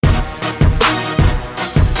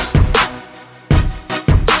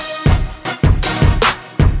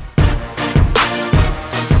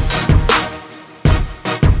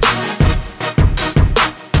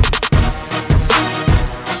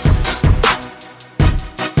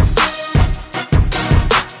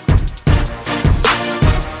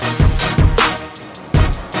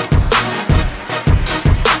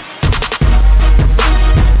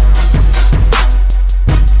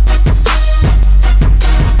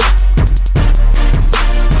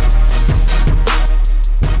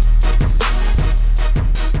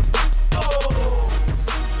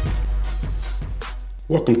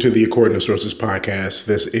Welcome to the According to Sources podcast.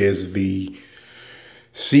 This is the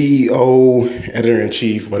CEO,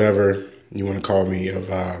 editor-in-chief, whatever you want to call me, of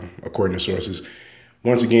According to Sources.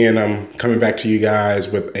 Once again, I'm coming back to you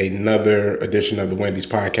guys with another edition of the Wendy's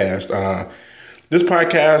podcast. This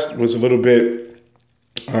podcast was a little bit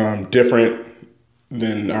different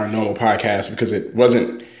than our normal podcast because it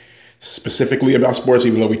wasn't specifically about sports,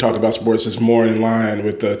 even though we talk about sports. It's more in line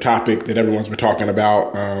with the topic that everyone's been talking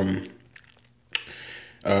about,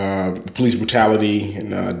 police brutality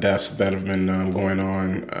and deaths that have been going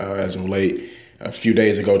on as of late. A few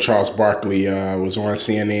days ago, Charles Barkley was on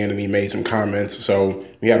CNN and he made some comments. So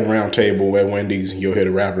we had a round table at Wendy's. You'll hear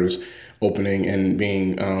the rappers opening and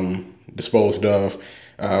being disposed of.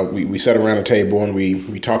 We sat around the table and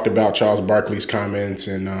we talked about Charles Barkley's comments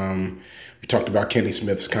and we talked about Kenny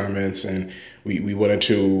Smith's comments, and we went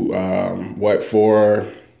into what four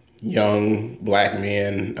young black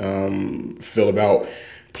men feel about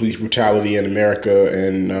police brutality in America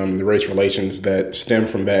and the race relations that stem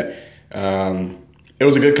from that. It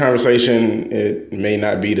was a good conversation. It may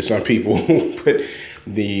not be to some people, but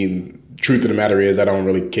the truth of the matter is I don't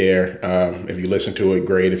really care. If you listen to it,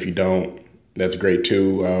 great. If you don't, that's great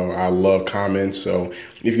too. I love comments. So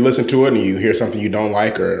if you listen to it and you hear something you don't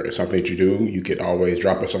like or something that you do, you could always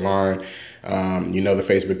drop us a line. The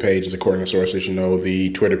Facebook page is According to Sources. The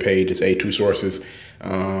Twitter page is A2 Sources.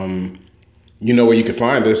 Where you can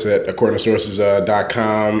find us at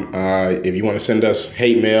accordingtosources.com. If you want to send us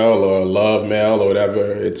hate mail or love mail or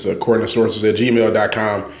whatever, it's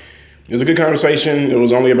accordingtosources@gmail.com. It was a good conversation. It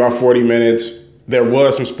was only about 40 minutes. There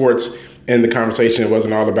was some sports in the conversation. It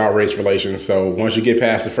wasn't all about race relations. So once you get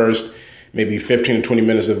past the first maybe 15 to 20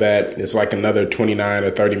 minutes of that, it's like another 29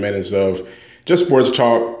 or 30 minutes of just sports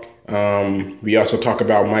talk. We also talk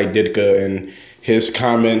about Mike Ditka and his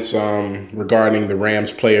comments regarding the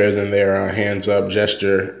Rams players and their hands up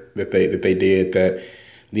gesture that they did, that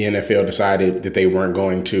the NFL decided that they weren't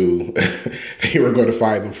going to they were going to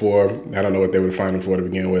fine them for. I don't know what they would fine them for to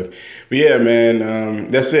begin with. But yeah, man,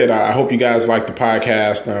 that's it. I hope you guys like the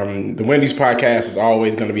podcast. The Wendy's podcast is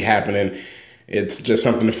always going to be happening. It's just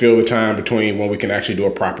something to fill the time between when we can actually do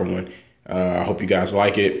a proper one. I hope you guys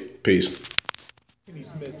like it. Peace. Kenny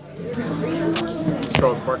Smith,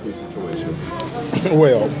 Charles Barkley situation.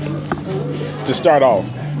 Well, to start off,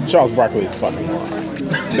 Charles Barkley is fucking wrong.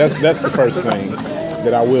 That's the first thing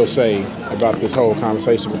that I will say about this whole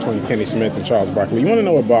conversation between Kenny Smith and Charles Barkley. You want to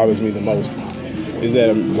know what bothers me the most is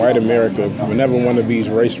that white America, whenever one of these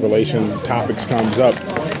race relation topics comes up,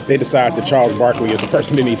 they decide that Charles Barkley is the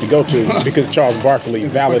person they need to go to because Charles Barkley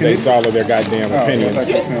validates all of their goddamn opinions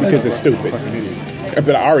because it's stupid.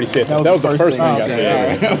 But I already said that. That was the first thing I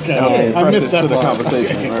said. Okay. I missed that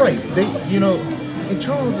conversation. Right. And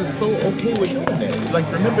Charles is so okay with doing that. Like,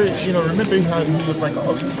 remember how he was like,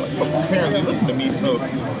 folks, apparently listen to me, so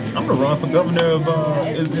I'm gonna run for governor of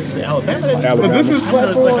is it Alabama? Alabama. Is this his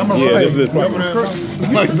platform? This is his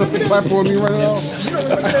platform. Like, that's the platform you right now?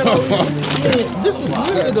 This was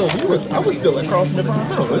years ago. I was still at Cross River.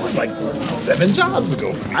 It was like 7 jobs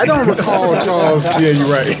ago. I don't recall Charles. Yeah, you're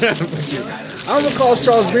right. I don't recall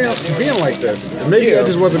Charles being like this. Maybe I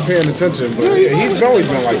just wasn't paying attention. But Yeah, he's always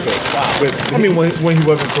been like this. But I mean, when he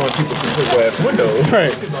wasn't throwing people through the glass window,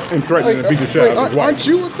 Right. And threatening to beat the shit out of his wife. Aren't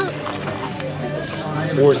you a crip?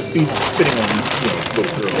 or spitting on these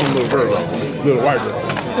little girls. Little white girl.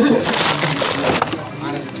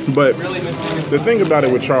 But the thing about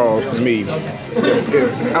it with Charles, to me,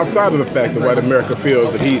 is outside of the fact that white America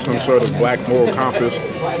feels that he's some sort of black moral compass,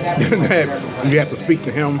 that you have to speak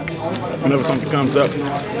to him whenever something comes up,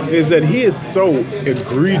 is that he is so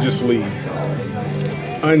egregiously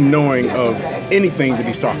unknowing of anything that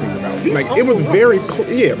he's talking about. Like, it was very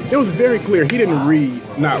clear. It was very clear he didn't read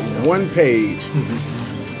not one page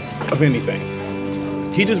of anything.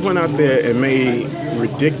 He just went out there and made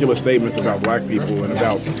ridiculous statements about black people and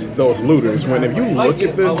about those looters. When if you look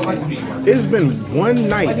at this, it's been one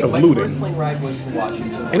night of looting,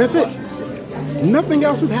 and that's it. Nothing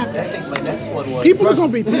else has happened. People are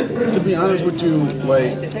gonna be people. To be honest with you,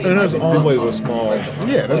 like, And there's always a small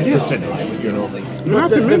that's the percentage, Not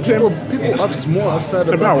to mention people more upset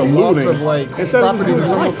about the looting loss of like instead of property to his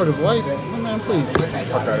some life. motherfucker's life. Man, please.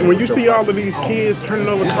 when you see all of these kids turning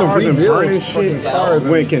over cars and rebuild burning fucking shit, cars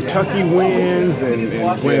when Kentucky wins and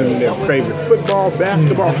when their favorite football,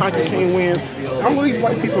 basketball, hockey team wins, all of these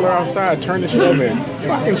white people are outside turning shit over and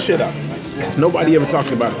fucking shit up. Nobody ever talks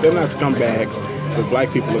about it. They're not scumbags, but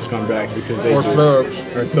black people are scumbags because they Or thugs.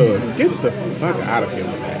 Or thugs. Get the fuck out of here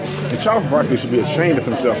with that. And Charles Barkley should be ashamed of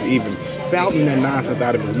himself for even spouting that nonsense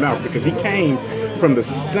out of his mouth because he came from the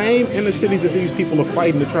same inner cities that these people are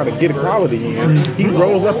fighting to try to get equality in. He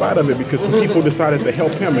rose up out of it because some people decided to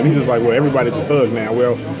help him, and he's just like, well, everybody's a thug now.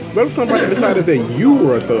 Well, what if somebody decided that you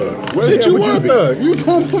were a thug? Where the Shit, hell you would were a be? thug. You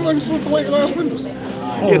told motherfuckers with the white glass windows.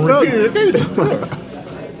 Yeah, thug.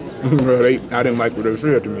 Well, I didn't like what they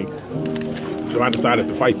said to me, so I decided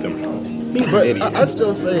to fight them. But I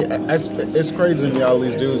still say it's crazy to me all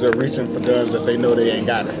these dudes are reaching for guns that they know they ain't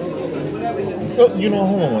got it. Well,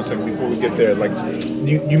 hold on one second before we get there. Like,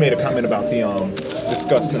 you made a comment about the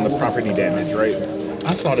discussing the property damage, right?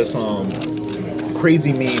 I saw this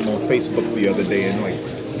crazy meme on Facebook the other day, and like,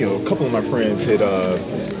 a couple of my friends had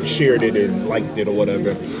shared it and liked it or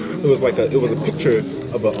whatever. It was like a picture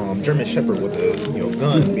of a German Shepherd with a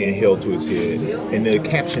gun being held to his head, and the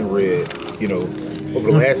caption read, over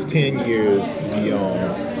the last 10 years,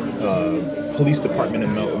 the police department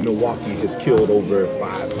in Milwaukee has killed over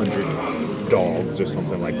 500 dogs or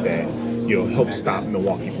something like that. Help stop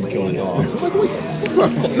Milwaukee from killing dogs. I'm like,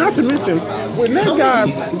 wait. Not to mention, when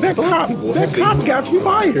that cop got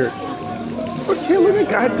fired for killing a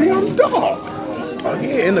goddamn dog. Oh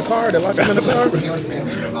yeah, in the car, they locked him in the car.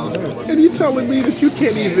 And you telling me that you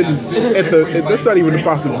can't even, that's not even a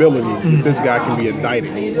possibility that this guy can be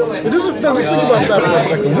indicted. But just think about that for a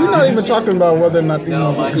second. We're not even talking about whether or not these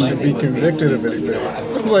motherfuckers should be convicted of anything.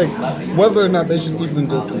 It's like whether or not they should even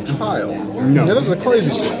go to trial. No. Yeah, this is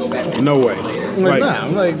crazy shit. No way. I'm like, nah.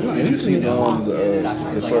 I'm like, nah. Did you see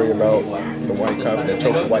the story about the white cop that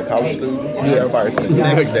choked the white college student? Yeah, fired the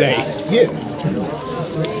next day. Yeah.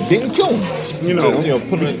 Didn't kill him. He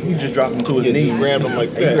just dropped him to his knees. Grabbed him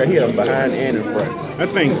like that. He hit him behind and in front. I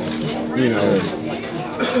think,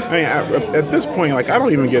 at this point, like, I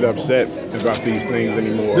don't even get upset about these things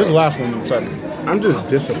anymore. This last one upset me. I'm just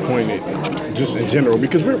disappointed, just in general,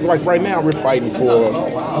 because we're like right now we're fighting for, or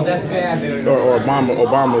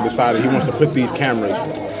Obama decided he wants to put these cameras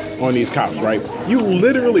on these cops, right?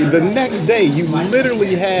 The next day, you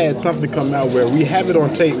literally had something come out where we have it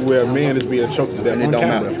on tape where a man is being choked to death And it on don't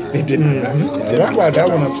camera. matter. It didn't matter. That's why that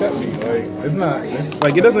one upset me. Like, it's not. It's,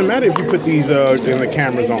 Like, it doesn't matter if you put these the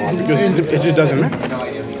cameras on, because it just doesn't matter.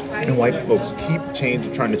 And white folks keep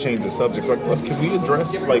trying to change the subject. Like, look, can we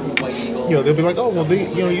address, like, they'll be like, oh, well,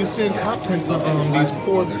 you send cops into these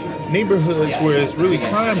poor neighborhoods where it's really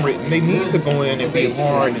crime ridden. They need to go in and be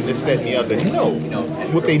hard and this, that, and the other. No.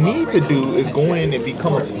 What they need to do is go in and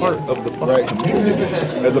become a part of the fucking community,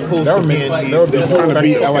 as opposed to being They're trying to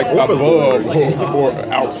be like above or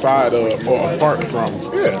outside of or apart from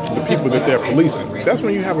the people that they're policing. That's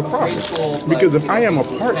when you have a problem. Because if I am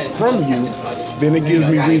apart from you, then it gives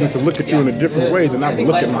me reason to look at you in a different way than I would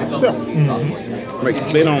look at myself. Like,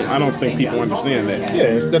 I don't think people understand that.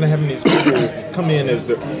 Yeah, instead of having these people come in as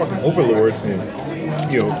the fucking overlords and,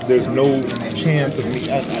 there's no chance of me.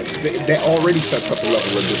 That already sets up a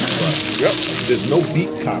level of distrust. Yep. There's no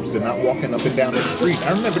beat cops. They're not walking up and down the street.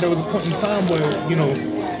 I remember there was a point in time where,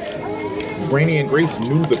 Granny and Grace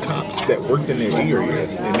knew the cops that worked in their area,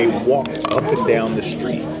 and they walked up and down the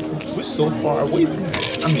street. We're so far away from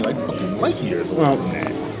that. I mean, like fucking light years away from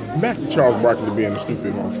that. Back to Charles Barkley being a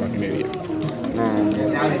stupid motherfucking idiot.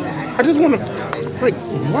 I just want to, like,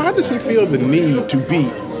 why does he feel the need to be,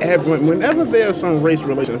 whenever there's some race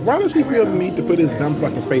relations, why does he feel the need to put his dumb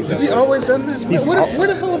fucking face out? has he always done this? Where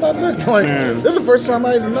the hell have I been? Like, this is the first time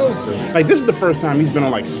I even noticed it. Like, this is the first time he's been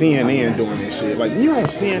on, like, CNN doing this shit. Like, you're on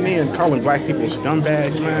CNN calling black people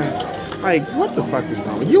scumbags, man. Like, what the fuck is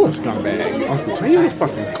wrong with you? You a scumbag, Uncle Tom. You're a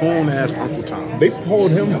fucking coon-ass Uncle Tom. They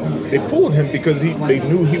pulled him because they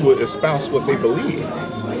knew he would espouse what they believed.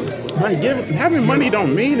 Like, having money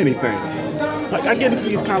don't mean anything. Like, I get into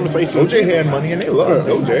these conversations. OJ had money and they loved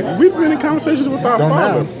OJ. We've been in conversations with our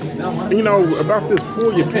father, about this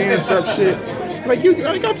pull your pants up shit. Like,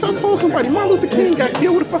 I told somebody, Martin Luther King got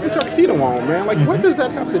killed with a fucking tuxedo on, man. Like, what does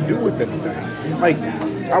that have to do with anything? Like,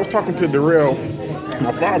 I was talking to Darrell,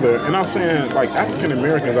 my father, and I was saying, like, African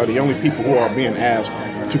Americans are the only people who are being asked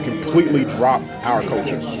to completely drop our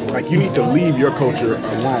culture. Like, you need to leave your culture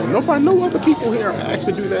alone. No other people here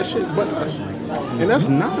actually do that shit but us. And that's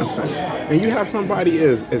nonsense. And you have somebody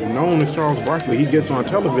as known as Charles Barkley, he gets on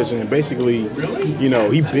television and basically,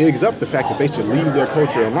 he bigs up the fact that they should leave their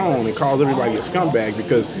culture alone and calls everybody a scumbag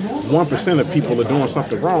because 1% of people are doing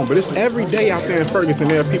something wrong. But it's every day out there in Ferguson,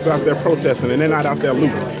 there are people out there protesting and they're not out there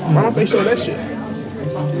looting. Why don't they show that shit?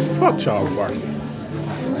 Fuck Charles Barkley.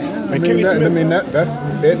 That's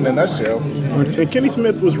it in a nutshell. And Kenny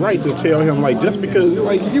Smith was right to tell him, like, just because,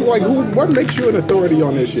 what makes you an authority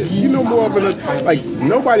on this shit? You know more of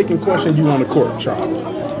nobody can question you on the court, Charles.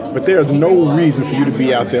 But there's no reason for you to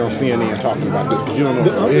be out there on CNN talking about this because you don't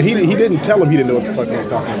know. He didn't tell him he didn't know what the fuck he was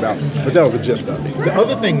talking about, but that was the gist of it. The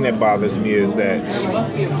other thing that bothers me is that,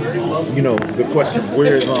 you know, the question,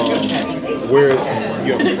 where's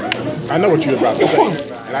you know, I know what you're about to say,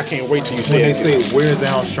 and I can't wait till you when they say it. say, where's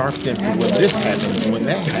Al Sharpton when this happens, when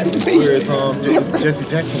that happens? Where's Jesse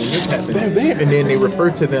Jackson when this happens? And then they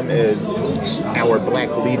refer to them as our black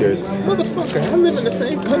leaders. Motherfucker, I live in the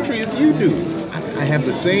same country as you do. I have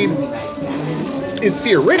the same,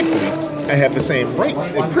 theoretically, I have the same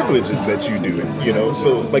rights and privileges that you do, you know?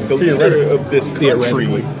 So, like, the leader of this country,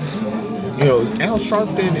 you know, Al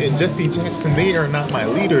Sharpton and Jesse Jackson, they are not my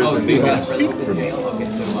leaders and they don't speak for me.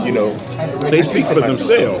 You know, They speak for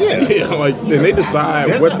themselves. Yeah. Like, and they decide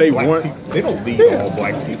They're what not they black want. people. They don't lead all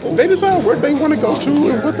black people. They decide where they want to go to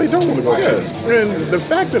and what they don't want to go to. And the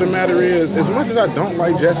fact of the matter is, as much as I don't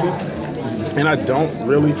like Jesse, and I don't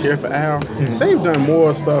really care for Al, they've done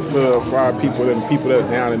more stuff for our people than people that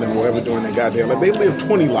are down in them will ever doing their goddamn life. They live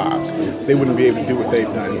 20 lives. They wouldn't be able to do what they've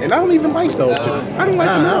done. And I don't even like those two. I don't like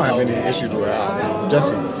them. I don't have any issues with Al.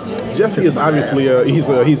 Jesse. Jesse is obviously he's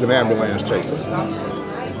an ambulance chaser.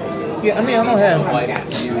 Yeah, I mean,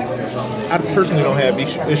 I personally don't have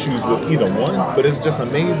issues with either one, but it's just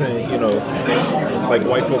amazing, you know, like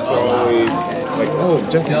white folks are always like, oh,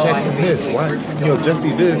 Jesse Jackson this, why, you know, Jesse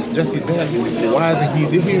this, Jesse that, why isn't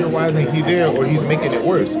he here, why isn't he there, or he's making it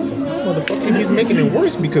worse. Motherfucker, he's making it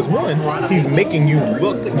worse because one, he's making you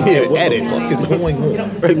look at what the fuck is going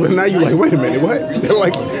on. Right, but now you're like, wait a minute, what? They're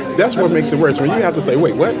like, that's what makes it worse. When you have to say,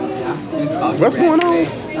 wait, what? What's going on?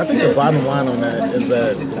 I think the bottom line on that is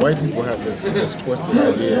that white people have this twisted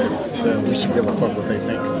idea that we should give a fuck what they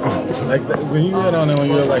think. Like when you get on it, when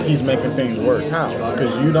you're like, he's making things worse. How?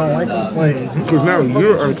 Because you don't like him. Like, Because now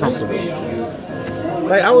you're uncomfortable.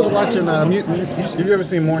 like I was watching. Have you ever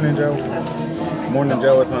seen Morning Joe? Morning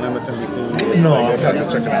Joe is on MSNBC. No, I'll have to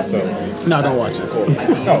check it out though. No, don't watch it.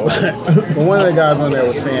 But one of the guys on there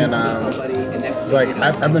was saying, it's like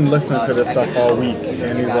I've been listening to this stuff all week,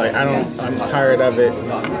 and he's like, I'm tired of it.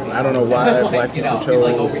 I don't know why black people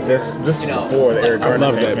chose this. This is before the Eric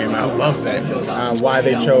Gardner thing came out. I love that. Why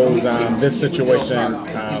they chose this situation,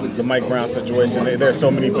 the Mike Brown situation. There's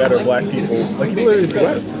so many better black people. Like he literally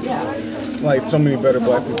said this. Like so many better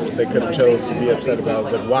black people they could have chose to be upset about.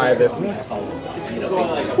 It's like why this?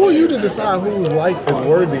 Who are you to decide whose life is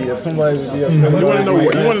worthy of somebody to be upset? You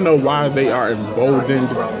want to know why they are emboldened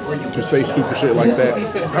to say stupid shit like that?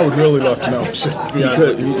 I would really love to know.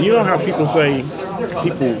 Because you know how people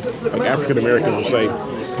like African Americans will say,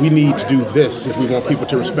 we need to do this if we want people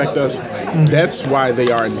to respect us. That's why they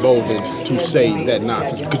are emboldened to say that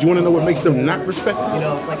nonsense. Because you want to know what makes them not respect us?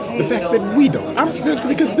 The fact that we don't.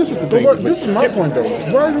 Because this is the thing. This is my point, though.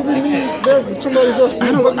 Why do we need somebody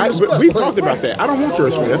else? We've talked about that. I don't want your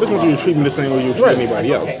respect. I just want you to treat me the same way you treat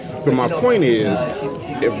anybody else. But my point is,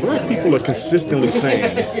 if black people are consistently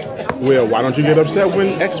saying, well, why don't you get upset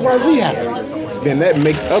when XYZ happens? Then that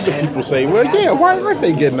makes other people say, well, yeah, why aren't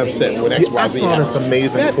they getting upset when XYZ happens? I saw this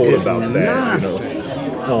amazing quote about that. Nonsense.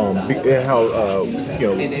 How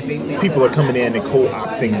people are coming in and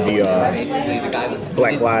co-opting the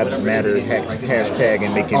Black Lives Matter hashtag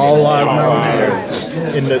and making All it lives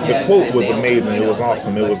matter. And the quote was amazing. It was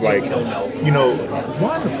awesome. It was like, you know,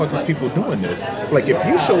 why the fuck is people doing this? Like, if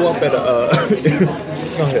you show up at a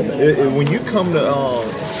go ahead. When you come to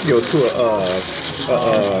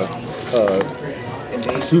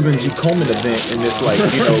Susan G. Komen event and it's like,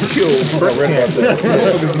 you know, kill breast cancer.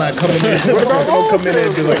 Motherfuckers not coming in. Motherfuckers don't come in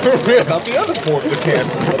and be like, about the other forms of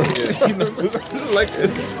cancer. You know, it's like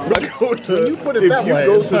you put it that way. If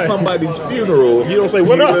you go to somebody's funeral, You don't say,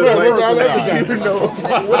 what up? you know,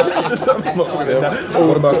 what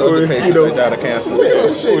What about the other patients that died of cancer?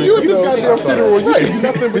 Shit, you at this goddamn funeral, you see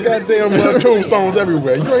nothing but goddamn tombstones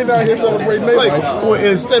everywhere. You ain't out here celebrating It's like, nobody. well,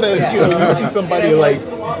 instead of, you know, you see somebody like,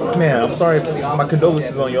 man, I'm sorry, my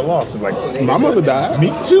condolences on your loss. It's like, My mother died.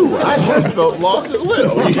 me too. I felt loss as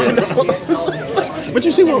well. You know? But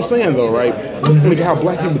you see what I'm saying, though, right? Look at how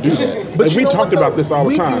black people do that. But Like, we talked about this all the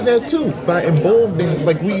We time. do that too by emboldening.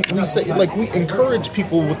 Like we say, like we encourage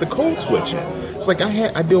people with the code switching. It's like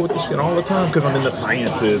I deal with this shit all the time because I'm in the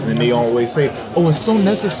sciences, and they always say, "Oh, it's so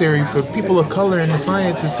necessary for people of color in the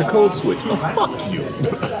sciences to code switch." No, fuck you.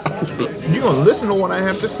 You're gonna listen to what I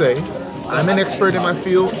have to say. I'm an expert in my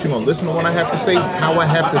field. You're gonna listen to what I have to say, how I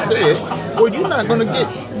have to say it, or you're not gonna get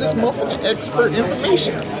this motherfucking expert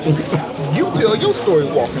information. You tell your story,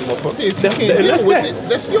 walking motherfucker. If you can't deal with it,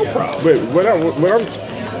 that's your problem.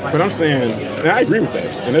 But what I'm saying, and I agree with that,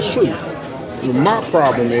 and that's true. My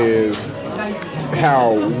problem is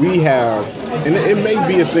how we have, and it may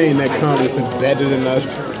be a thing that comes embedded in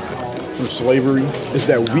us from slavery is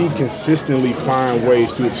that we consistently find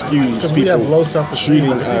ways to excuse we have low people self-esteem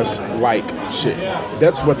treating as us like shit.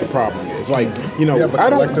 That's what the problem is. Like, you know, Yeah, but I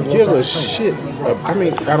don't collective low give a self-esteem. shit. I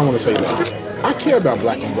mean, I don't want to say that. I care about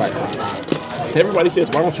black on black crime. Everybody says,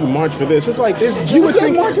 why don't you march for this? It's like, you would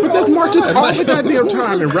think, but there's marches all the goddamn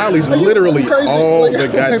time and rallies literally all the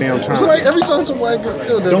goddamn time. Like every time somebody gets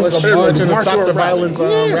killed, there's like a shoot. march and a March stop or the a rally. violence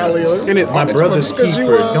Yeah. rally. And it- My brother's because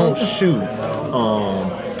keeper, you, don't shoot.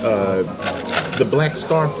 The Black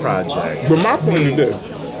Star Project. But my point is this: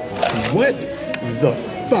 what the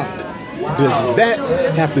fuck does that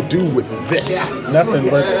have to do with this? Nothing,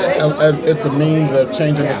 but as it's a means of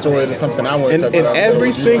changing the story to something I want to And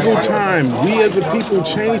every single time we as a people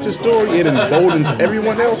change the story, it emboldens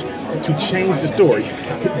everyone else to change the story.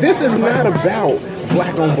 This is not about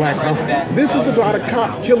black on black crime. This is about a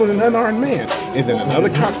cop killing an unarmed man, and then another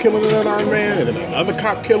cop killing an unarmed man, and then another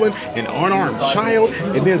cop killing an unarmed child,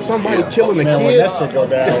 and then somebody killing a Man, when kid. that shit go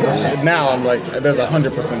down, now I'm like, there's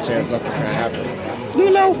 100% chance nothing's gonna happen. You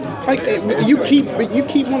know, like you keep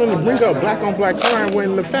wanting to bring up black on black crime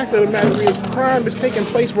when the fact of the matter is crime is taking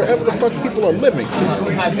place wherever the fuck people are living.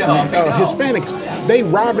 Hispanics, they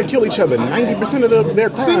rob and kill each other. 90% of their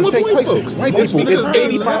Same crimes with take white place. folks. White Most people, because it's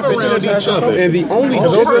they 85% live around each other. And the only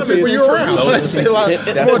Because those are the people difference you're around. is Like, say, like,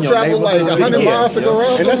 That's more in your travel like neighborhood. 100 miles to go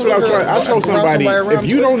around. and that's what I was trying. I told somebody, if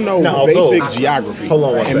you don't know Now, basic although- geography Hold on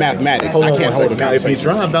one and second. mathematics, Hold I on can't one hold a second. Now, if you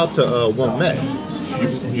conversation. drive out to Wilmette,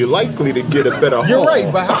 you're likely to get a better haul. You're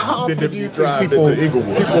right, but how than often if do you you think drive people, into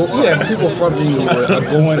Inglewood. people from Inglewood are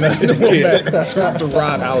going to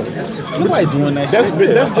ride out? Nobody doing that That's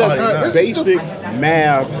shit. just That's basic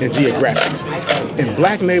math and geographics. In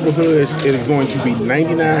black neighborhoods, it is going to be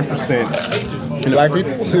 99%. Black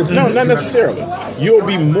people? No, not necessarily. You'll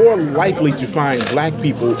be more likely to find black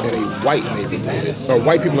people in a white neighborhood, or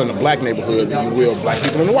white people in a black neighborhood than you will black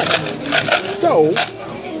people in a white. So,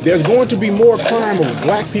 there's going to be more crime of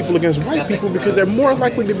black people against white people because they're more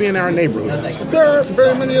likely to be in our neighborhoods. There are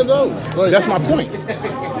very many of those. Like, That's my point.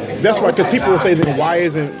 That's why, because people will say, then why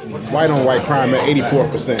isn't white on white crime at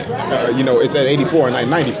 84%? You know, it's at 84 and not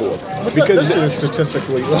 94. because that shit is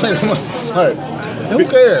statistically like, who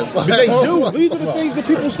cares? But they do. These are the things that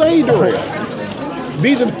people say, Darrell.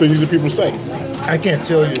 These are the things that people say. I can't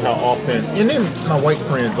tell you how often, and then my white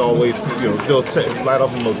friends always, a lot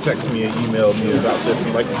of them will text me and email me about this,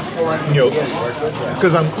 and like,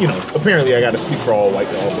 because I'm, apparently I got to speak for all black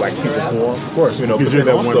people for them, of course, Because but you're then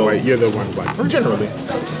the also, one white. You're the one black. generally,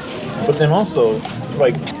 but then also it's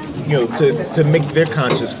like, to make their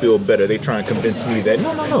conscience feel better, they try and convince me that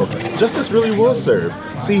no, justice really will serve.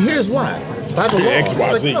 See, here's why. By the law, it's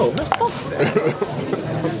like, XYZ. no, man, fuck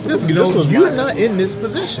that. You're not in this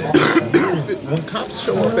position. When cops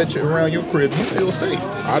show up around your crib, you feel safe.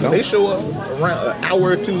 I don't. They show up around an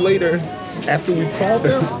hour or two later after we've called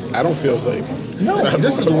them. I don't feel safe. No,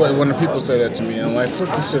 this is the way when the people say that to me, and I'm like, flip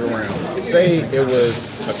this shit around. Say it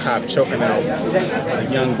was a cop choking out a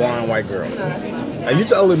young blonde white girl. Are you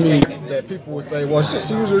telling me that people would say, well, shit,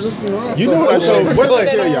 she was resisting arrest? You know what I told- what did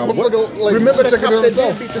I tell y'all? Remember taking it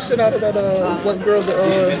himself? Beat the shit out of that one girl, the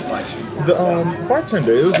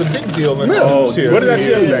bartender. It was a big deal in the What did I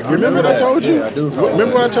tell you? Yeah. Remember what I told you? Yeah, I do.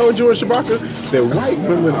 Remember what I told you in Shabaka? That white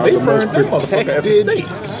women are They the most burned that motherfucker at the protected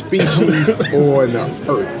stake. species on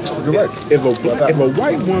earth. You're right. If a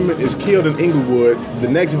white woman is killed in Inglewood, the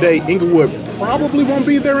next day Inglewood probably won't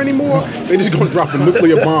be there anymore. They just gonna drop a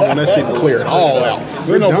nuclear bomb on that shit and clear it all out.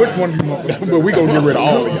 We know which one you want. But we gonna get rid of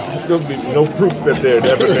all of y'all. There'll be no proof that they've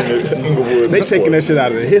ever been to Inglewood. They taking that shit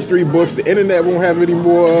out of the history books. The internet won't have it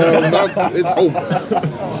anymore. It's over.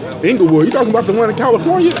 Inglewood, you talking about the one in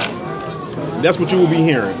California? That's what you will be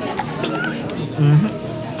hearing.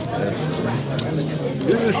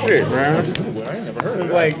 This is shit, man.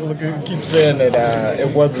 It's like, look, you keep saying that it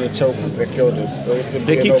wasn't a choke that killed him.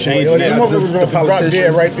 They keep changing This it. motherfucker was going to be brought politician.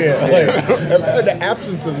 dead right there. Like, in the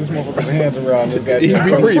absence of this motherfucker's hands around this guy. He'd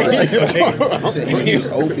be breathing. He said he was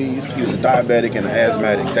obese, he was a diabetic and an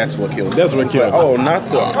asthmatic. That's what killed him. That's what killed him. Oh, not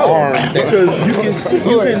the arm. Because you can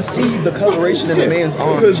see the coloration in the man's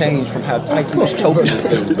arm change from how tight he was choking this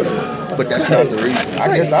dude. But that's not the reason.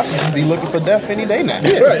 I guess I should just be looking for death any day now. I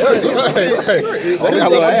got a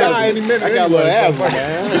little asthma. I got a little asthma,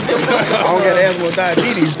 man. I don't got asthma or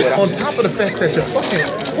diabetes, but On top of the fact that the fucking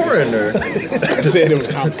coroner Said it was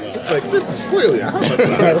homicide. it's like, this is clearly a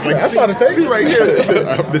homicide. It's like, I saw the tape. see right here,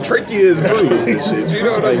 the trachea is bruised and shit. You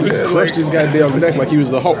know what I'm Like, he saying? crushed his goddamn neck like he was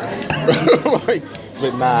the Hulk. Like,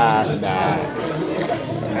 But nah.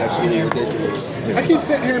 Absolutely ridiculous. I keep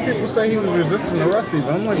hearing people say he was resisting arrest. Even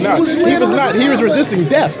I'm like, No, he was not. He was resisting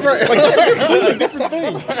death. Right. Like that's a completely different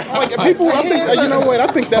thing. Like people, I think you know what? I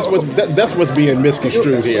think that's what's being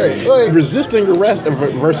misconstrued here. Resisting arrest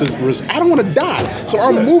versus I don't want to die, so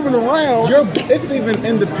I'm moving around. It's even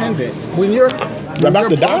independent when you're. About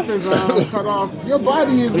to die? Is cut off. Your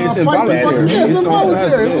body is It's involuntary. involuntary. It's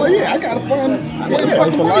involuntary. It's Yeah. like, I gotta find a way to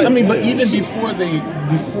fucking I mean, but even Innate.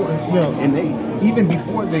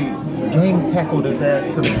 before they gang tackled his ass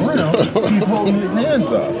to the ground, he's holding his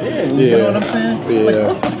hands up. You know what I'm saying? Yeah. Like,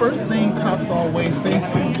 what's the first thing cops always say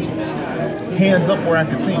to you? Hands up where I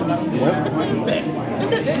can see them. What?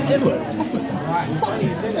 And look, I'm with some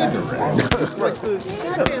fucking cigarettes. It's like,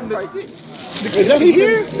 Is that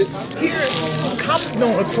here? Here, cops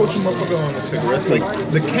don't approach a motherfucker on the cigarettes. Like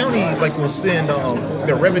the county, like will send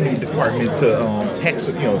the revenue department to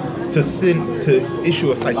to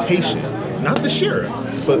issue a citation, not the sheriff,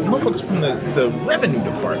 but motherfuckers from the revenue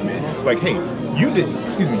department. It's like, hey, you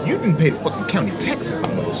didn't pay the fucking county taxes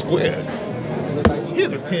on those squares.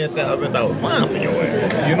 Here's a $10,000 fine for your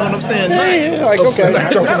ass. You know what I'm saying? Yeah, like okay.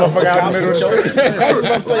 choke the motherfucker out in the middle of the street. I was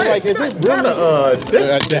about to say, like, is it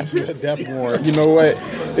really death warrant? You know what?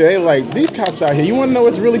 They like these cops out here. You want to know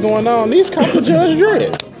what's really going on? These cops are Judge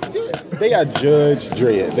Dredd. They are Judge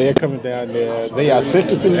Dredd. They are coming down there. They are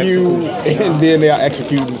sentencing you, and then they are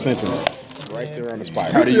executing the sentence right there on the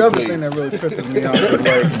spot. That's the other thing that really pisses me off. Is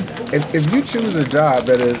like, if you choose a job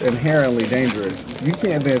that is inherently dangerous, you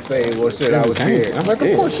can't then say, well, shit, I was scared. I'm like,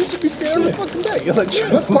 of course, you should be scared every fucking day. You're like,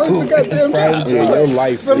 that's part of the goddamn job. Yeah, your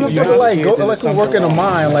life. Some motherfucker like to work in a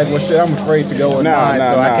mine, like, well, shit, I'm afraid to go in a mine,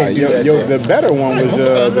 so I can't do that shit. The better one was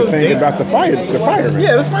the thing about the fireman.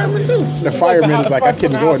 Yeah, the fireman too. The fireman is like, I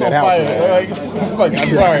couldn't go in that house, man. Like, I'm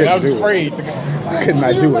sorry, I was afraid to go. Could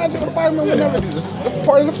not do it. The fireman would never do this. That's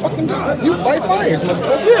part of the fucking job. You fight fires,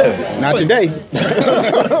 motherfucker. Yeah. Not today.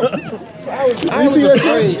 I was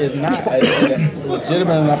afraid is not a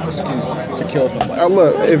legitimate enough excuse to kill somebody.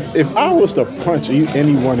 Look, if I was to punch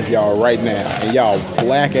any one of y'all right now and y'all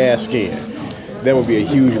black ass skin, that would be a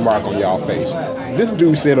huge mark on y'all face. This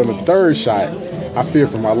dude said on the third shot, I fear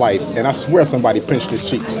for my life, and I swear somebody pinched his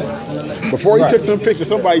cheeks. Before he took them pictures,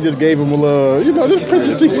 somebody just gave him a little, just pinch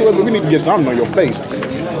his cheeks a little bit. We need to get something on your face.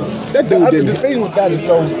 That dude didn't. The thing with that is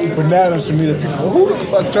so bananas to me that people, who the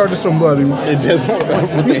fuck charges somebody? It just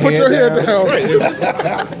You put your head down.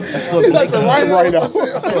 That's what He's like the right That's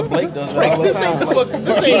what Blake does all the time.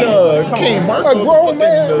 This ain't King Marco. A grown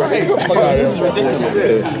man. This is ridiculous.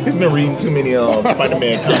 Yeah. He's been reading too many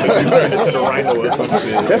Spider-Man comics. He's turned into the Rhino or some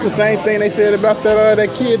shit. That's the same thing they said about that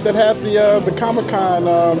kid that had the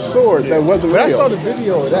Comic-Con sword that wasn't real. But I saw the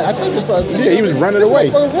video of that. I told you I saw the video. Yeah, he was running away.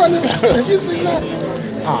 Running. Have you seen that?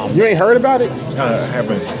 You ain't heard about it? I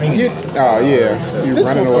haven't seen it. Oh yeah, he was This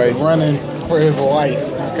running away. running for his life.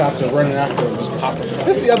 These cops are running after him, just popping.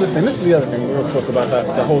 This is the other thing. Real quick about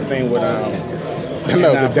the whole thing with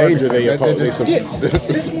No, the danger they Ferguson. impose.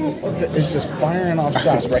 This motherfucker is just firing off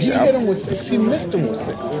shots, right? He hit him with 6. He missed him with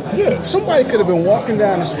 6. Yeah. Somebody could have been walking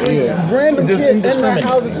down the street, random kids in their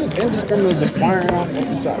houses, just indiscriminately just firing off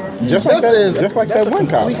shots. Just like that. Just like that's that one a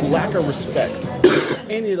cop. complete lack of respect.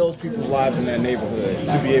 Any of those people's lives in that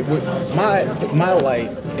neighborhood to be able. My life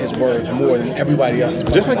is worth more than everybody else's.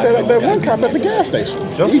 Just like that one cop at the gas station.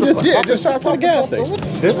 He just shot to the gas station.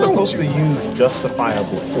 They're supposed to use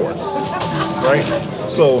justifiable force, right?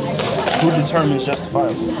 So, Who determines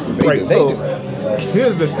justifiable? right. So,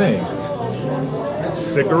 here's the thing: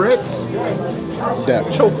 cigarettes, Death.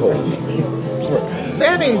 chokehold.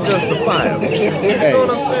 That ain't justifiable. You know what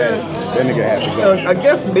I'm saying? That nigga had to go. I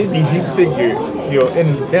guess maybe he figured,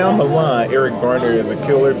 and down the line, Eric Garner is a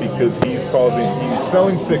killer because he's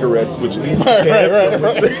selling cigarettes, which leads to cancer.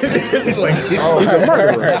 It's like, He's a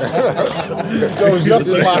murderer. So it's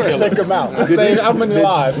justified to take him out. Say how many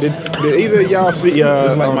lives? Did either of y'all see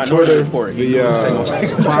like on Minority Twitter Report.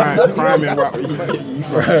 the crime and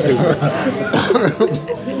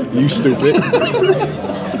you stupid.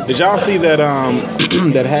 Did y'all see that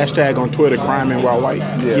that hashtag on Twitter, crime and while white?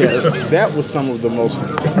 Yes. That was some of the most,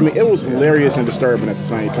 it was hilarious and disturbing at the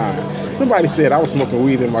same time. Somebody said I was smoking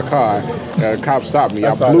weed in my car. A cop stopped me.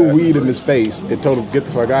 I blew weed in his face and told him, get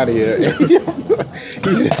the fuck out of here.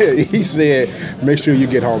 he said, make sure you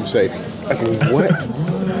get home safe. Like, what?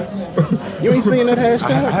 You ain't seen that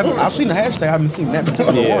hashtag? I've seen the hashtag. I haven't seen that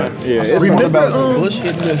particular one. Yeah, I saw it's one on- about Bush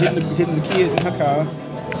hitting the kid in her car.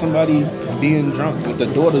 Somebody being drunk with the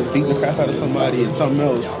daughters beating the crap out of somebody and something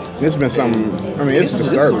else. It's been something, it's This is a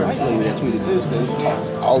disturbing. white lady that tweeted this. That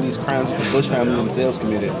all these crimes that the Bush family themselves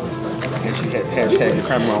committed. Hashtag the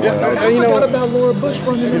crime wrong way. I forgot about Laura Bush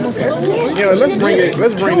running in the phone.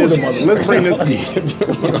 Let's bring this.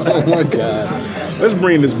 Oh my God. Let's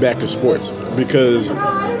bring this back to sports because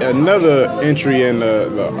another entry in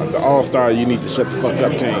the All-Star you need to shut the fuck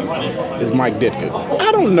up team is Mike Ditka.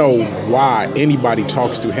 I don't know why anybody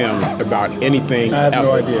talks to him about anything. I have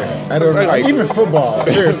no ever. idea. I don't know. Like, Even football.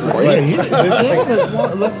 Seriously. The game has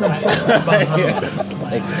left him so far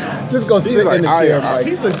behind. Just go sit in the chair, Mike.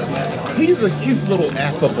 He's a cute little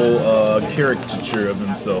affable caricature of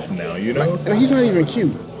himself now, you know? And he's not even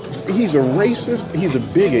cute. He's a racist. He's a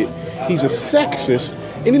bigot. He's a sexist.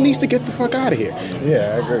 And he needs to get the fuck out of here.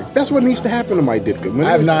 Yeah, I agree. That's what needs to happen to Mike Ditka.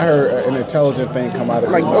 I have not heard an intelligent thing come out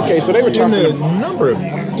of Like, him. okay, so they were In talking a about... number of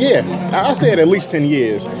years. Yeah, I said at least 10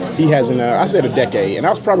 years. He hasn't, I said a decade, and I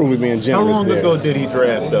was probably being How generous long there. ago did he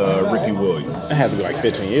draft Ricky Williams? It had to be like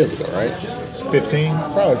 15 years ago, right? 15?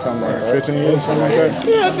 Probably something like that. 15 years, something like that.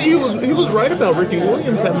 Yeah, I think he was right about Ricky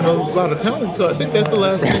Williams having a lot of talent, so I think that's the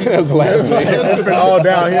last thing. That was the last one. It's been all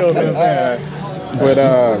downhill since then. But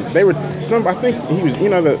they were I think he was, he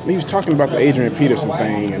was talking about the Adrian Peterson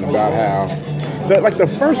thing and about how, the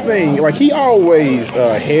first thing, like he always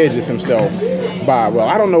hedges himself by, well,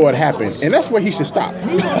 I don't know what happened, and that's where he should stop.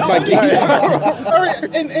 Like,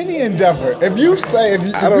 In any endeavor, if you say if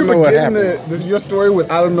you begin your story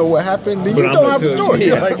with "I don't know what happened," then you don't have a story.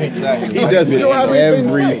 Yeah, Like, exactly. He does you it don't have anything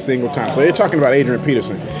to every say. single time. So they're talking about Adrian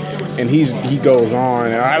Peterson, and he goes on,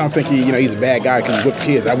 and I don't think he's a bad guy because he whipped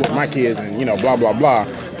kids. I whipped my kids, and blah blah blah.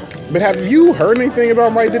 But have you heard anything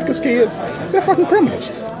about Mike Ditka's kids? They're fucking criminals.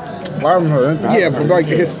 I haven't heard anything. Yeah, but like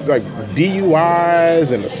his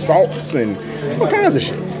DUIs and assaults and all kinds of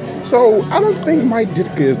shit. So I don't think Mike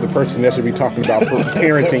Ditka is the person that should be talking about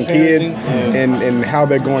parenting kids and how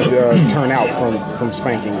they're going to turn out from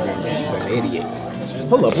spankings. He's an idiot.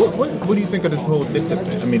 Hold up, what do you think of this whole Ditka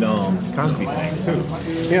thing? I mean, Cosby thing too.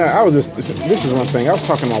 Yeah, this is one thing. I was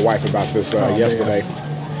talking to my wife about this yesterday.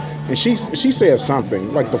 And she said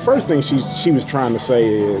something, like the first thing she was trying to say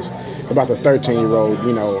is about the 13-year-old,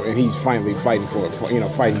 and he's finally fighting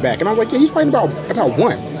fighting back. And I was like, yeah, he's fighting about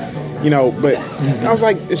one, but I was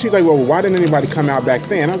like, and she's like, well, why didn't anybody come out back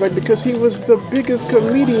then? I was like, because he was the biggest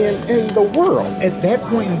comedian in the world. At that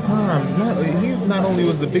point in time, he not only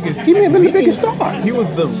was the biggest, He may have been the biggest star. He was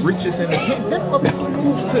the richest entertainer. That motherfucker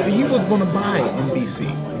moved to. He was going to buy NBC.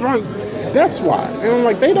 Right. That's why. And I'm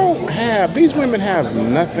like, these women have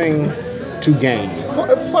nothing to gain.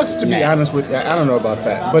 Plus, to be honest with you, I don't know about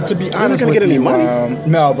that. But to be honest gonna with get any you, money.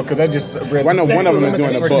 no, because I just read. I know one of them is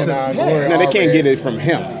doing a book. Gloria No, they can't Allred. get it from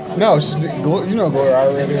him. No, Gloria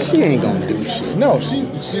already. She ain't gonna do shit. No, she's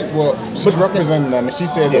representing them, and she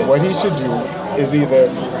said that what he should do is either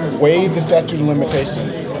waive the statute of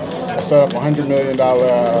limitations or set up $100 million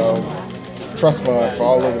trust fund for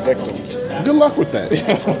all of the victims. Good luck with that.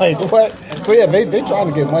 Like what? So yeah, they're trying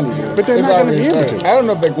to get money, dude. But they're It's not gonna already be able started. to. I don't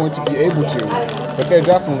know if they're going to be able to, but they're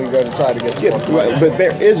definitely going to try to get some Yeah, more money. but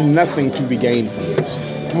there is nothing to be gained from this.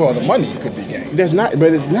 Well, the money could be gained. There's not,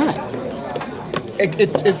 but it's not.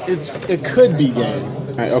 It could be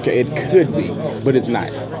gained. Okay, it could be, but it's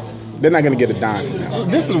not. They're not gonna get a dime from that.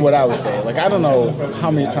 This is what I would say. Like, I don't know how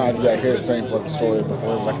many times you got to hear the same fucking story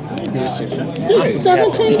before. It's like, He's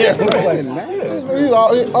 17. Yeah, like,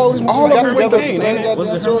 all these All got of them together, with same Kane, goddamn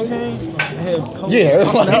Was story. it Hurricane? Yeah,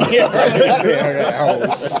 it's like,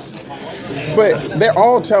 But they're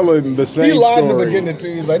all telling the same he lied in the story. beginning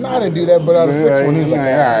too. He's like, no, I didn't do that, but out of 6 one, he's like, all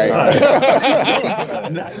right.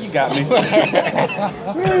 Nah, you got me. and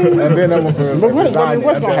then I'm gonna But what's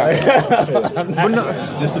gonna happen?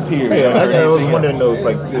 Disappeared. Yeah, I was wondering though,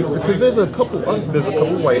 like, because there's a couple white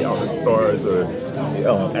stars or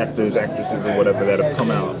actors, actresses, or whatever that have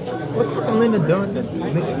come out. Like fucking Lena Dunham.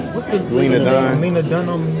 What's the Lena Dunham. Lena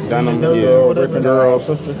Dunham. Yeah, whatever. girl,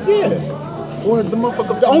 sister. Yeah. Or the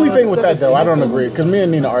motherfucker. The only thing with that though, I don't agree, because me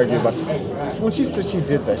and Nina argue about this. When she said she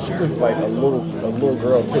did that, she was like a little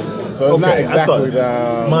girl too. So it's not exactly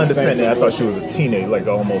my understanding. I thought she. she was a teenager, like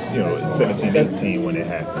almost 17, 18 when it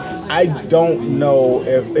happened. I don't know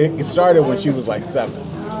if it started when she was like 7.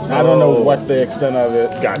 I don't know what the extent of it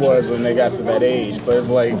was when they got to that age, but it's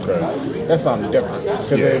like that's something different.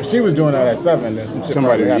 Because if she was doing that at 7, then some shit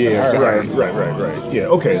probably happened to her. Right. Yeah.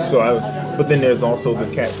 Okay. But then there's also the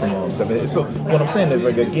cat from 7. So what I'm saying is,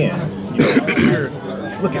 like, again,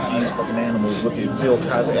 look at these fucking animals. Look at Bill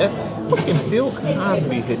Cosby. Fucking Bill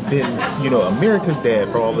Cosby had been, America's dad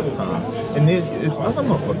for all this time, and there's other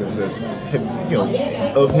motherfuckers that have,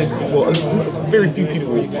 of his. Well, very few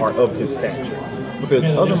people are of his stature. But there's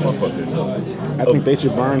other motherfuckers. I think they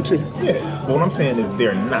should burn too. Yeah. But what I'm saying is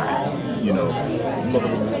they're not. You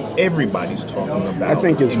know, everybody's talking about. I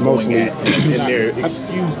think it's and going mostly- at, and they're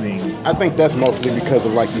excusing. I think that's mostly because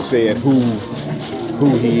of, like you said, who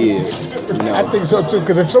he is. You know? I think so too.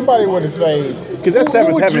 Because if somebody were to say, 'Cause that who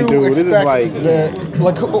Seventh would Heaven you dude, this is expect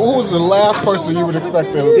like- who's the last person you would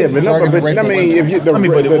expect to? Yeah, but no, drug and but rape I a mean, woman? if you the, I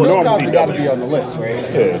mean, but it the was- Bill normal, Cosby got to be on the list,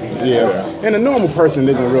 right? yeah, and a normal person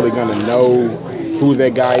isn't really gonna know who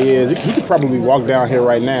that guy is. He could probably walk down here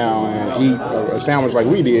right now and eat a sandwich like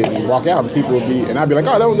we did, and walk out, and people would be, and I'd be like,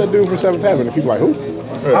 oh, that was that dude from Seventh Heaven, and people are like, who?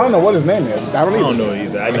 I don't know what his name is. I don't I either. don't know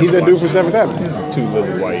either. I He's never that dude from watched Seventh Heaven. it. He's too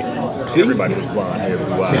little white. See? Everybody was blonde hair,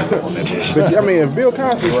 blue eyes on that bitch. But I mean, if Bill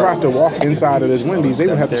Cosby tried to walk inside of this Wendy's, they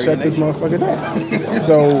would have to shut this motherfucker down.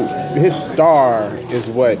 So his star is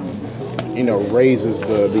what, you know, raises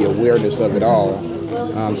the awareness of it all.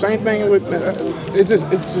 Same thing with it's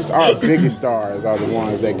just our biggest stars are the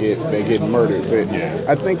ones that get murdered. But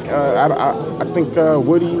I think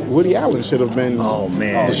Woody Allen should have been Oh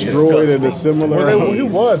man, destroyed at a disgusting. similar. Well, he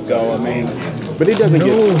was though. I mean, But he doesn't No,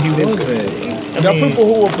 get. he wasn't. there are people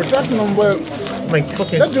who were protecting him, but like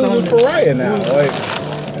fucking that dude's a Son- pariah now. Like,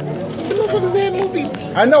 The motherfuckers had movies.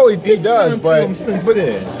 I know he Big does, time but films since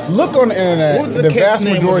then. look on the internet. What was the The cat's vast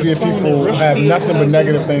name? majority Was of it people Solomon have Rushdie nothing or but whatever?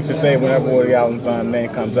 negative things to say whenever Woody Allen's name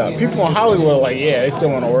comes up. People in Hollywood are like, yeah, they still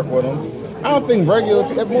want to work with him. I don't think most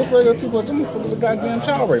regular people are motherfuckers are goddamn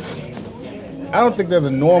child rapists. I don't think there's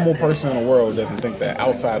a normal person in the world who doesn't think that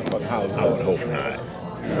outside of fucking Hollywood. I would hope not.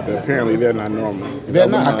 But apparently they're not normal. They're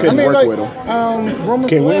not. I couldn't work with them. Roman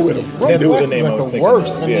Can't win with Polanski. him. Roman That's what the Polanski's name I was like the thinking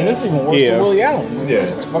worst. of. I mean, Yeah. it's even worse Yeah. than Woody Allen. Yeah.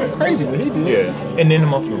 It's fucking crazy what he did. Yeah, and then the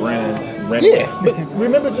motherfucker ran. Yeah. But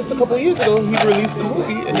remember, just a couple of years ago, he released the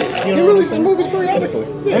movie. And, you He know, releases movies periodically.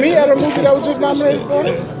 I mean, he had a movie that was just nominated for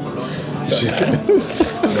it.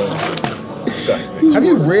 Disgusting. Have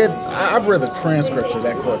you read? I've read the transcripts of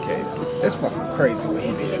that court case. It's fucking crazy what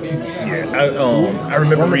he did. Yeah, I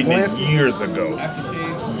remember Roman reading it Polanski? years ago.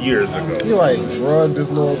 Years ago. He like drugged this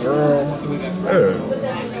little girl.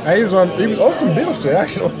 And he was on some Bill shit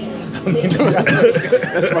actually. I mean,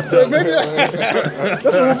 that's fucked up. Maybe that's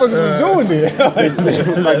what motherfuckers was doing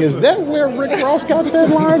there. Like, is that where Rick Ross got that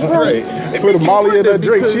line from? Right. Put a Molly in her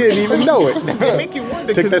drink, she didn't even know it. It make you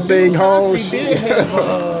wonder. Took 'cause that thing Bill home. Cosby did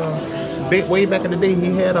have way back in the day,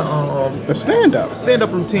 he had a The stand-up.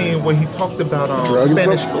 stand-up routine where he talked about Drug and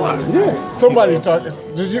Spanish stuff. fly. Yeah. Somebody's talking.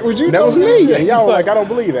 Would you? That was talk me. to And y'all were like, I don't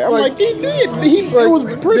believe that. I'm like, he did. It was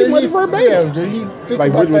pretty much verbatim. Yeah, did he think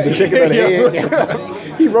Like about with the that? chicken on the head.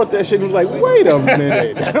 He wrote that shit and was like, wait a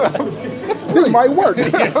minute. This might work.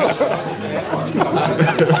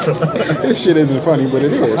 This shit isn't funny, but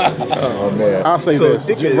it is. Oh man. I'll say So this.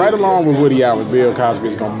 Dick- Right along with Woody Allen, Bill Cosby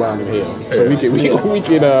is going to burn in hell. So we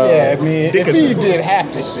could Yeah, I mean, Dick if is- he did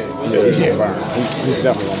half the shit, he's going to burn. He's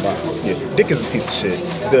definitely going to burn. Yeah, Dick is a piece of shit.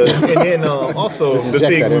 And then also Just the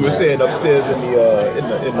inject thing that we in were there. saying upstairs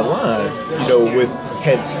in the line, you know,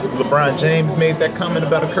 had LeBron James made that comment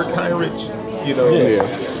about a Kirk Heinrich, you know, Yeah.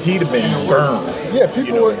 he'd have been burned. yeah,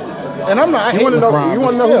 people would. And I'm not. You want to know? LeBron, You but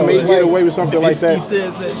want to know still, who may it's get like- away with something like He that?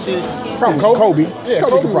 says that shit. Probably Kobe. Yeah,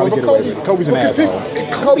 Kobe could probably but get away with it. Kobe's an because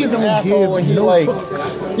asshole. Kobe's an asshole, and he no like.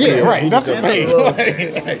 fucks. Yeah, right. That's the thing.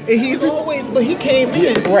 And he's always, but he came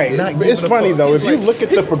in. right. not But it's giving a funny fuck. though. If He's you like, look at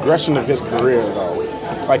the progression of his career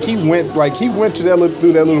though, like he went to that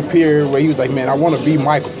through that little period where he was like, man, I want to be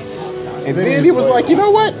Michael. And then he was like, you know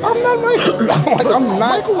what? I'm not Michael. Like, I'm not.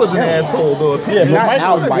 Michael was an asshole though. Yeah, but Not Mike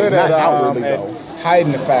was outright, good not at, outwardly, at though.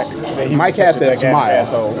 hiding the fact that he Mike was had such a that gigantic smile.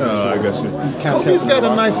 asshole. Oh, I got you. Kobe's got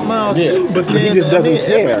a nice smile Yeah. too, but He then, just doesn't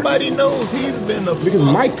care. Everybody knows he's been a Because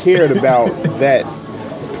Mike cared about that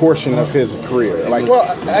portion of his career. Like, Well,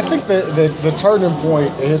 I think the turning point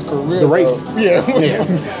in his career, The rape. though, yeah,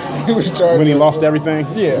 he was trying when he to- lost everything.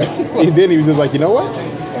 Yeah. And then he was just like, you know what?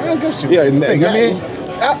 I don't give a shit. Yeah, and Thing. that- I mean,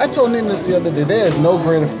 I told Nina this the other day. There is no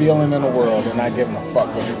greater feeling in the world than not giving a fuck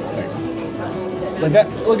what people think. Like that.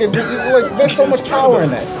 Look at like there's so much power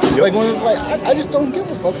in that. Like when it's like I just don't give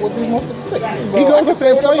a fuck what these motherfuckers think. So He goes I can up say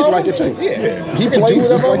there and whatever plays I like wanna it, say. too. Yeah, Yeah. He I can do plays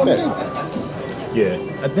just whatever I like wanna that. do.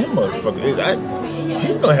 Yeah, that motherfucker.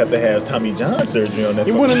 He's gonna have to have Tommy John surgery on that.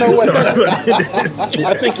 You fucking want to know what? shit.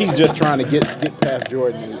 I think he's just trying to get past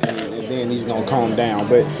Jordan, and then he's gonna calm down.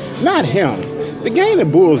 But not him. The game the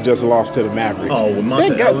Bulls just lost to the Mavericks. Oh, with Monte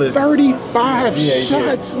they got Ellis. 35 Yeah, he did.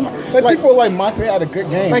 shots. Like people like Monte had a good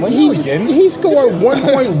game. Like Well, he didn't. scored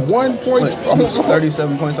 1.1 points.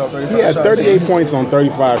 37 points off 35 He had shots. 38 points on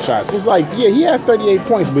 35 shots. It's like, yeah, he had 38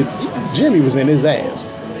 points, but Jimmy was in his ass.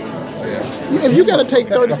 If you got to take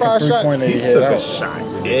 35 shots, He took a shot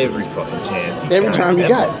every fucking chance. Every time he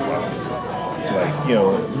got it. It's like, you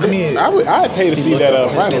know, I mean, I'd pay to see looked that up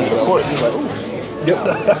finals in the though. court, he's like, ooh.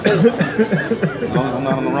 As long as I'm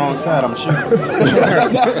not on the wrong side, I'm shooting.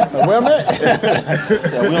 Where I'm at?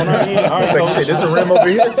 So we on our end. All right, Like, coach. shit, there's a rim over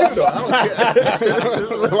here too, though. I don't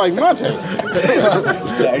care. Like Monte.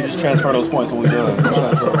 Yeah, you just transfer those points when we done.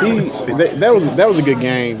 That was a good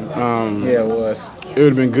game. Yeah, it was. It would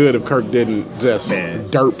have been good if Kirk didn't just Man.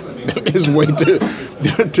 derp his way to It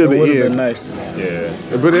the would have been end. nice. Yeah.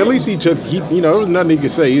 But at least there was nothing he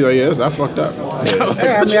could say. He's like, yes, I fucked up.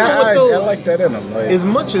 Yeah, I mean, I like that in him. Like, As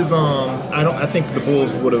much as I think the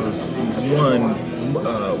Bulls would have won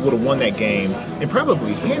that game and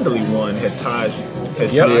probably handily won had Taj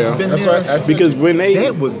Yeah. been That's there. right. That's Because when they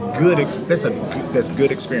That was good. That's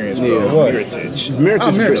good experience for Yeah, it was. Mirotic.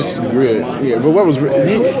 Mirotic was good. Yeah, but what was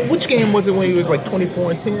Which game was it when he was like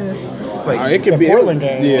 24 and 10? It's like it could The be Portland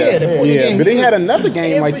game. Yeah, the Portland game, but he he had was- another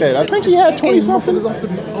game like that. I think he had 20 something.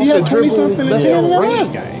 He had 20 something and 10 in the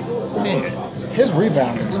last game. Man. his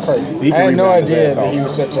rebounding was crazy. He I can had no rebound his idea ass that off. he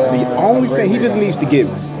was such a. The only great thing he just rebounder. needs to get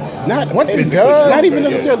not Once he physically- does, not even yeah,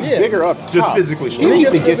 necessarily yeah. bigger up top. Just physically He strong. needs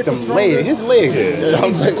to Just get physically them stronger. legs. His legs. Yeah.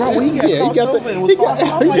 I'm saying, When he got he got crossed the over and was he got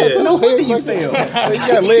falling, I'm like, the no wonder legs you like failed. that. He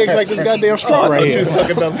got legs like this goddamn straw right She here. was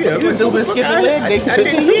talking about me. I was He's like, still been skipping leg day for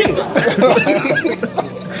 15 years.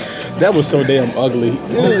 That was so damn ugly.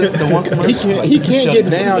 The one commercial, He can't get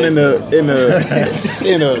down in a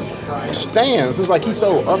stance. It's like he's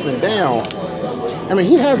so up and down. I mean,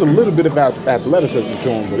 he has a little bit of athleticism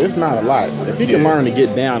to him, but it's not a lot. If he can learn to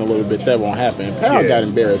get down a little bit, that won't happen. Powell got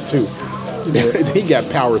embarrassed too. He got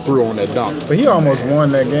powered through on that dunk. But he almost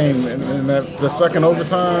won that game in the second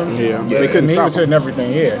overtime. Yeah, but they and couldn't he stop was him. hitting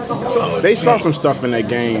everything. Yeah, They saw some stuff in that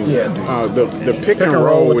game. Yeah. The pick and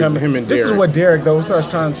roll with him and Derek. This is what Derek, though, what I was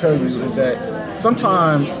trying to tell you is that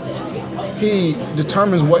sometimes he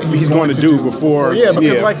determines what he's going to do before. Yeah,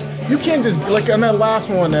 because yeah. like you can't just like on that last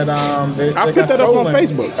one that I put that up on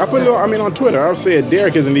Facebook. I put it on Twitter. I said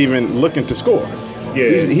Derek isn't even looking to score.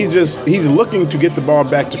 Yeah. He's looking to get the ball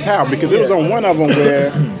back to Powell because it was on one of them where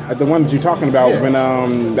the one that you're talking about when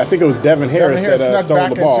I think it was Devin Harris that snuck stole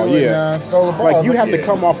back the ball. into it Yeah, and, stole the ball. like you have to yeah.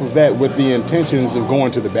 come off of that with the intentions of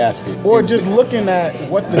going to the basket or just looking at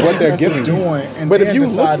what they're defense giving is you. doing and But if then you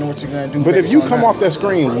deciding look- what you're going to do. But if based you on come that. off that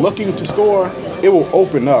screen looking to score, it will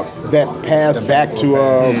open up that pass back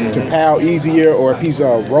to Powell easier. Or if he's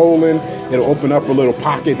rolling, it'll open up a little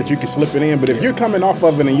pocket that you can slip it in. But if you're coming off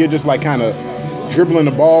of it and you're just like kind of dribbling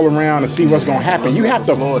the ball around to see what's going to happen, you have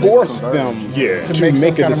to force them Yeah. to make some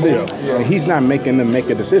make a kind of decision. move. Yeah. And he's not making them make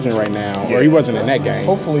a decision right now, or he wasn't in that game.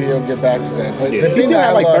 Hopefully he'll get back to that. But Yeah. the He thing still that had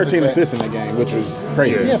I like love 13 is that- assists in that game, which was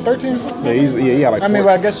crazy. Yeah, 13 assists. Yeah, he had like I mean, 4.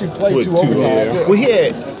 well, I guess you played With two two, overtime. yeah. Well, he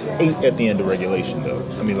had 8 at the end of regulation, though.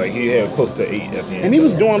 I mean, like, he had close to 8 at the end. And he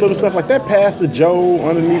was doing little stuff like that pass to Joe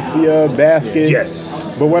underneath the basket. Yes.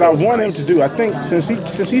 But what I want him to do, I think, since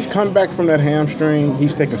he's come back from that hamstring,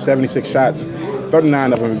 he's taken 76 shots.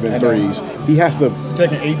 39 of them have been threes. He has to.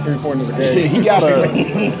 Taking 8 3-pointers a game. He got to.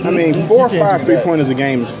 I mean, 4 or You can't 5 do that. 3-pointers a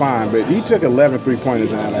game is fine, but he took 11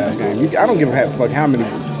 3-pointers in that last game. I don't give a fuck how many.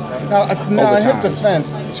 Now, in his Overtimes.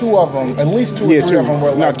 defense, 2 of them, at least 2 or Yeah, 3 two. of them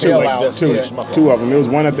were No, like two. bailouts. Two. Yeah. 2 of them. It was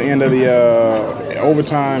one at the end of the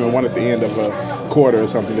overtime and one at the end of a quarter or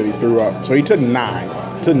something that he threw up. So he took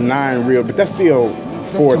 9. Took 9 real, but that's still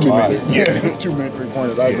 4 too many. Yeah, too many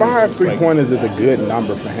 3-pointers. I agree. 5 3-pointers is a good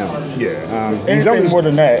number for him. Yeah. He's Anything more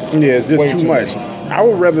than that. Yeah, it's just way too much. I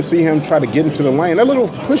would rather see him try to get into the lane. That little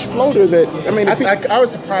push floater that, I mean, if he, I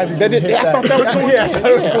was surprised he That didn't did- hit I thought that was going yeah, in. I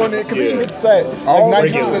thought it was Yeah. going in because he Yeah. hits that All like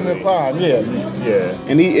 90% regular. of the time. Yeah. Yeah.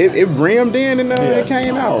 and it rimmed in and it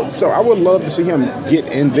came out. So I would love to see him get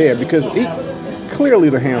in there because clearly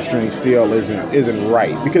the hamstring still isn't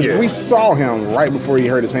right. Because Yeah. we saw him right before he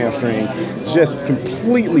hurt his hamstring just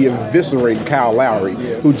completely eviscerating Kyle Lowry,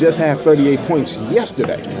 who just had 38 points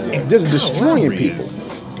yesterday, just destroying Lowry people. is-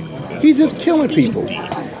 He's just killing people.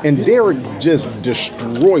 And Derek just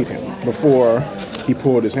destroyed him before he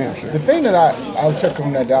pulled his hamstring. The thing that I took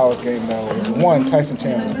from that Dallas game though is one, Tyson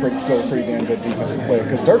Chandler is still a pretty damn good defensive player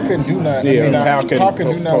because Dirk couldn't do nothing. Yeah, Powell Powell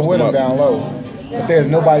couldn't do couldn't nothing post with him him up. down low. But there's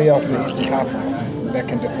nobody else in the Eastern Conference that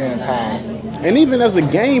can defend Powell. And even as the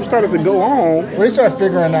game started to go on, When they started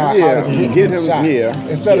figuring out Yeah, how to get him him- shots, yeah.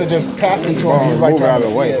 instead of just passing to him, he's like Move trying out to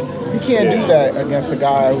of the way. You can't do that against a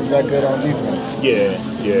guy who's that good on defense.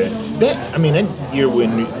 Yeah.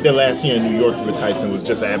 That last year in New York for Tyson was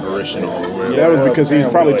just apparition all over. that was because he was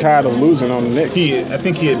probably like- tired of losing on the Knicks. I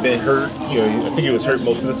think he had been hurt. I think he was hurt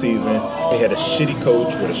most of the season. They had a shitty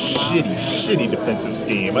coach with a shitty defensive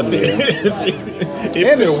scheme. I think.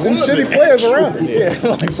 And there's some shitty players around him.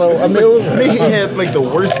 Yeah. So, I mean, it was, I think he had like the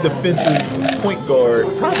worst defensive point guard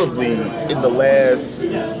probably in the last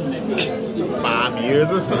 5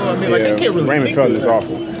 years or so. I mean, like, I can't really Raymond think Felton of is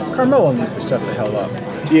awful. Carmelo needs to shut the hell up.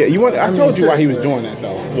 Yeah, I told you why he was seriously. doing that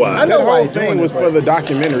though. Why? I know That why whole he's doing thing it, was but- for the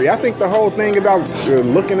documentary. I think the whole thing about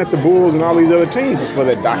looking at the Bulls and all these other teams was for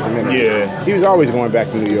that documentary. Yeah. He was always going back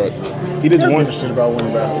to New York. He just I don't give a wants. shit about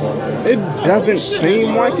winning basketball games. It doesn't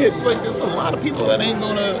seem like it. It's like there's a lot of people that ain't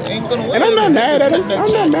gonna win. And I'm not mad at him. That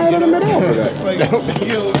I'm not check. mad at him at all for that. It's like,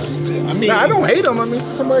 you know, I mean, Nah, I don't hate him. I mean,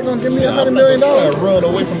 somebody gonna give me I'm $100 not million. gonna run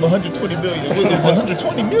away from 120 billion. It's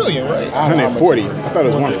 120 million, right? 140. I thought it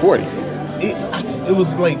was 140. It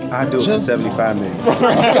was like I do it for 75 million.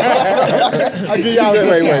 I give y'all a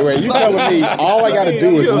Wait. discount. You telling me all I got to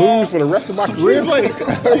do is lose for the rest of my career?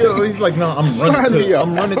 He's like, no, Sign me up.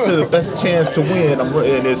 I'm running to the best chance to win.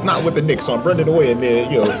 And it's not with the Knicks, so I'm running away. And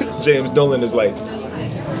then, James Dolan is like,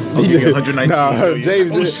 I'll give you 119 Nah, million.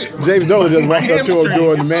 James Dolan just walked up to him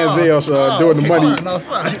doing the Manziel, doing the money, just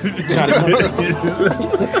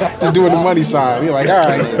doing the money sign. He's like, all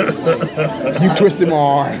right, you twisted my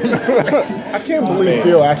arm. I can't believe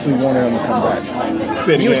Phil actually wanted him to come back.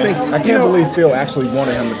 Say it You again. think I can't believe Phil actually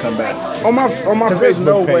wanted him to come back. on my Because there's Facebook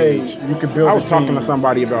no way page, you could build I was a talking team to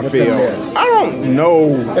somebody about with Phil. them there. I don't know.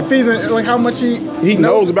 If he's like how much he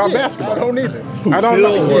knows about yeah, basketball. I don't either. I don't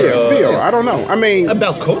Phil know. or, Yeah, Phil. I don't know. I mean,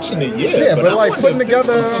 About coaching it, Yeah, but I like wonder putting if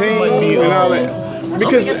together this teams might be, and all that.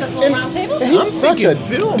 Because Get this little round table? he's I'm such a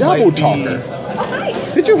thinking Phil double might be- talker. Okay.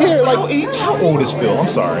 Did you hear like How old is Phil? I'm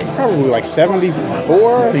sorry. probably like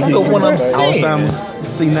 74? So what I'm saying Alzheimer's,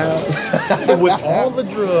 senile, with all the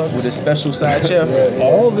drugs, with a special side chef.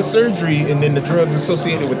 all the surgery, and then the drugs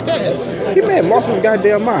associated with that, He may have lost his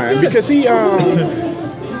goddamn mind because he on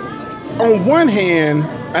one hand,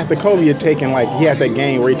 after Kobe had taken he had that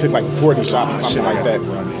game where he took like 40 shots or something like that.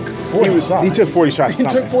 He took 40 shots. He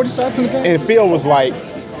took 40 shots in the game. And Phil was like,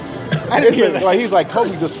 he's like,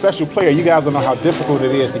 Kobe's a special player. You guys don't know how difficult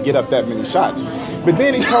it is to get up that many shots. But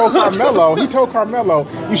then he told Carmelo,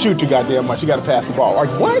 you shoot too goddamn much. You got to pass the ball. Like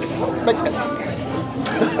what? Like,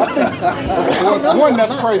 one,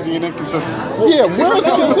 that's crazy and inconsistent. Yeah, where is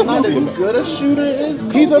consistency? good a shooter is.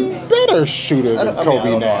 He's a better shooter than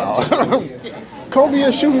Kobe now. Kobe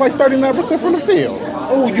is shooting like 39% from the field.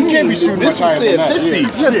 Oh, you can't be shooting This was said this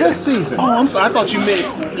season. Yeah, this season. Oh, I'm sorry. I thought you meant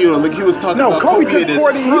Like he was talking No, about Kobe took in his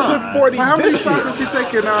 40. He prime. took 40. How many this year. shots is he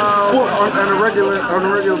taking on a regular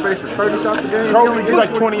basis? 30 shots a game. Kobe, he's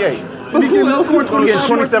like 28. But who else is He gets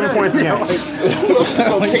 27 points a game. Who else is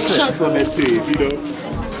gonna take shots on that team?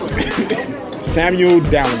 Samuel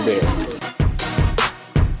Dallenberg.